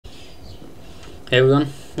Hey everyone,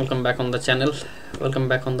 welcome back on the channel. Welcome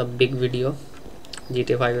back on the big video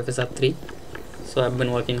GTA 5 episode 3. So I've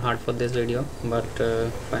been working hard for this video, but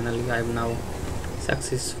finally I've now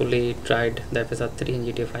successfully tried the episode 3 in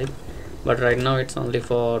GTA 5. But right now it's only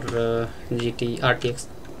for GT RTX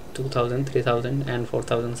 2000, 3000 and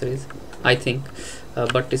 4000 series, I think.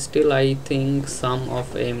 But still I think some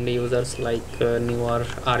of AMD users like newer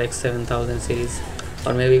RX 7000 series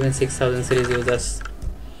or maybe even 6000 series users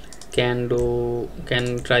can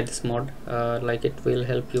try this mod. Like it will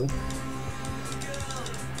help you.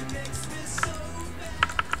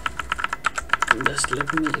 Just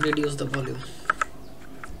let me reduce the volume.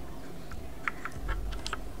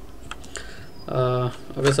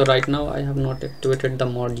 Okay, so right now I have not activated the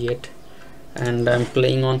mod yet and I'm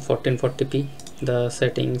playing on 1440p. The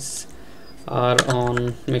settings are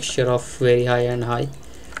on mixture of very high and high.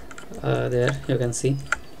 There you can see.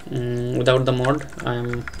 Without the mod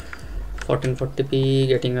I'm 1440p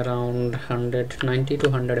getting around 190 to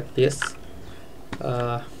 100 fps.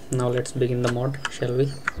 Now let's begin the mod, shall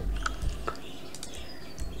we?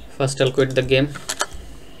 First I'll quit the game.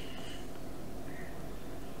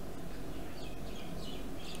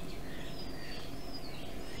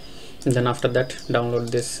 Then after that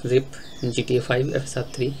download this zip GTA 5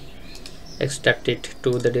 FSR3, extract it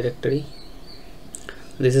to the directory.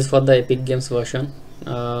 This is for the Epic Games version,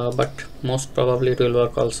 but most probably it will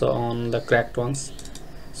work also on the cracked ones.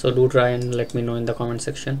 So do try and let me know in the comment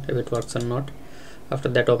section if it works or not. After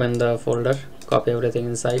that open the folder, copy everything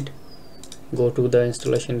inside, go to the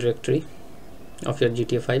installation directory of your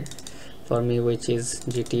GTA 5, for me which is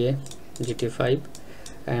GTA 5,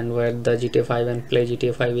 and where the GTA 5 and play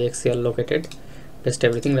GTA 5 exe are located, paste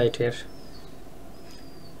everything right here.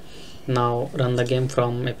 Now run the game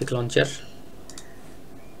from Epic Launcher.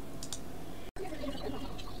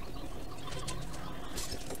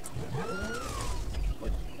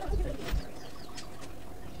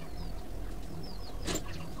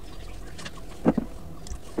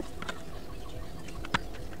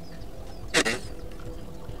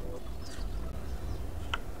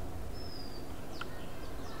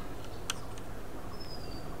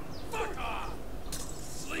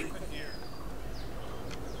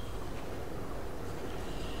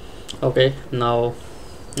 Okay, now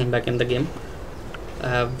I'm back in the game. I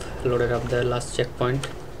have loaded up the last checkpoint.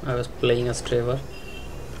 I was playing as Trevor.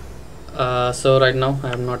 So right now I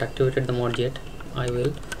have not activated the mod yet. I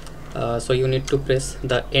will. So you need to press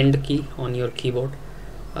the end key on your keyboard.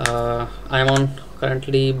 I am on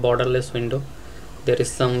currently borderless window. There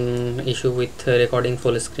is some issue with recording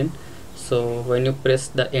full screen. So when you press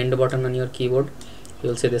the end button on your keyboard, you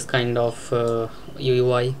will see this kind of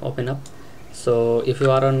UI open up. So if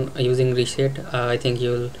you are on using reset, I think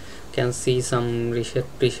you can see some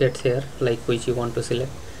presets here, like which you want to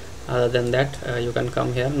select. Other than that, you can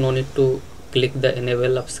come here. No need to click the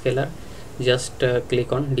enable upscaler, just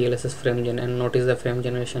click on DLSS frame gen and notice the frame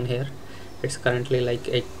generation here. It's currently like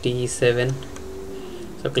 87.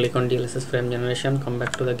 So click on DLSS frame generation, come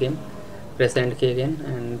back to the game, press end key again,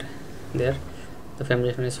 and there the frame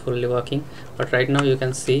generation is fully working. But right now you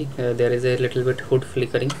can see there is a little bit hood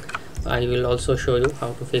flickering. I will also show you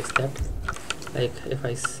how to fix that. Like if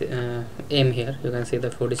I aim here, you can see the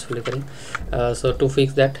hood is flickering. So to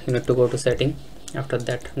fix that, you need to go to setting, after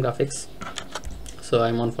that graphics. So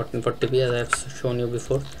I'm on 1440p as I have shown you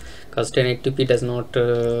before, because 1080p does not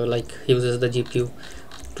like uses the GPU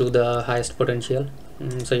to the highest potential.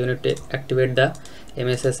 So you need to activate the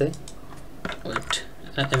MSSA.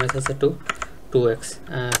 MSSA to 2x.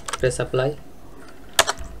 Press apply,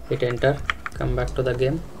 hit enter, come back to the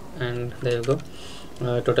game, and there you go.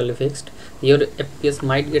 Totally fixed. Your FPS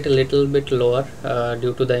might get a little bit lower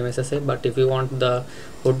due to the MSSA, but if you want the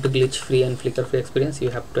hood glitch free and flicker free experience, you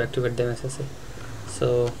have to activate the MSSA.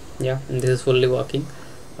 So yeah, this is fully working.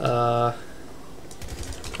 I'm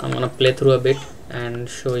gonna play through a bit and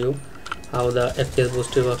show you how the FPS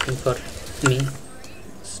boost is working for me.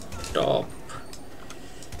 Stop.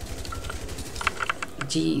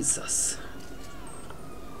 Jesus.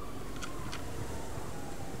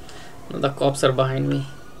 The cops are behind me.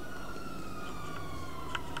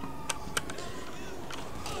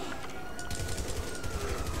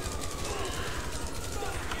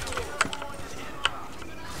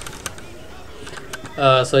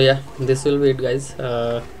 So yeah, this will be it, guys.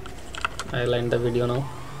 I'll end the video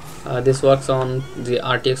now. This works on the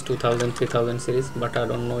RTX 2000 3000 series, but I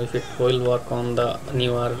don't know if it will work on the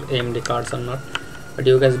newer AMD cards or not. But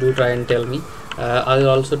you guys do try and tell me. I'll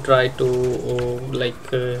also try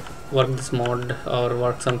to work this mod or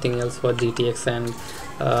work something else for GTX and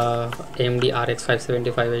AMD RX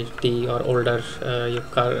 575 HD or older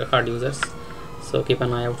card users. so keep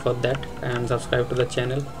an eye out for that and subscribe to the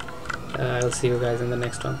channel. I'll see you guys in the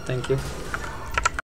next one. Thank you.